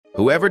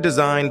Whoever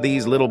designed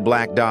these little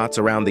black dots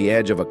around the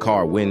edge of a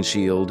car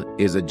windshield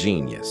is a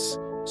genius.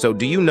 So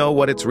do you know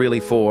what it's really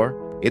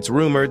for? It's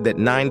rumored that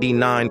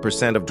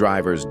 99% of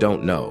drivers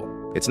don't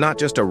know. It's not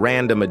just a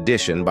random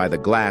addition by the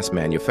glass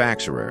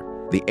manufacturer.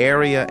 The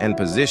area and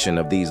position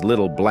of these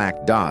little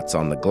black dots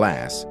on the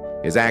glass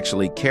is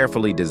actually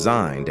carefully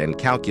designed and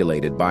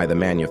calculated by the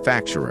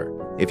manufacturer.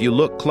 If you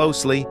look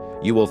closely,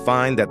 you will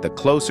find that the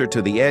closer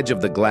to the edge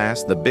of the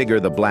glass, the bigger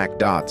the black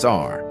dots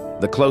are.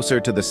 The closer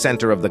to the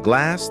center of the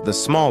glass, the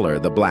smaller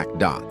the black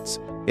dots.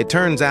 It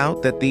turns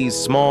out that these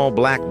small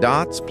black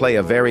dots play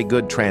a very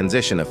good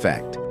transition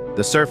effect.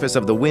 The surface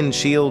of the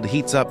windshield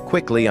heats up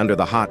quickly under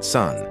the hot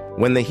sun.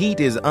 When the heat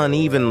is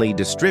unevenly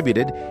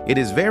distributed, it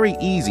is very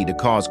easy to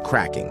cause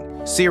cracking,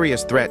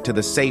 serious threat to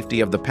the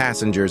safety of the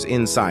passengers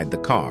inside the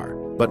car.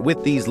 But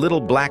with these little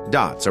black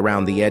dots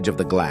around the edge of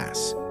the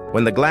glass,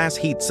 when the glass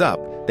heats up,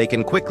 they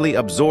can quickly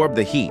absorb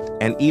the heat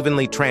and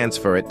evenly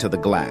transfer it to the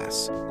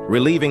glass,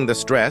 relieving the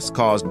stress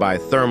caused by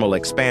thermal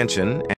expansion